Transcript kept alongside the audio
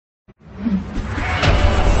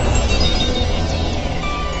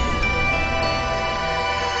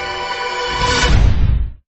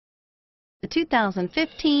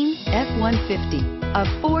2015 F-150. A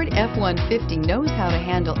Ford F-150 knows how to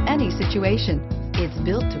handle any situation. It's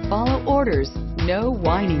built to follow orders, no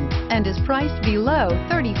whining, and is priced below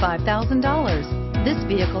 $35,000. This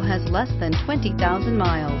vehicle has less than 20,000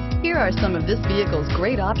 miles. Here are some of this vehicle's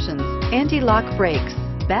great options: anti-lock brakes,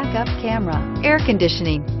 backup camera, air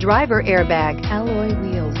conditioning, driver airbag, alloy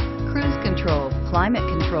wheels, cruise control, climate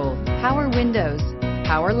control, power windows,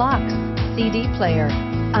 power locks, CD player.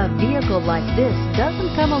 A vehicle like this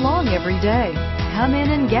doesn't come along every day. Come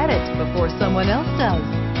in and get it before someone else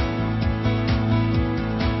does.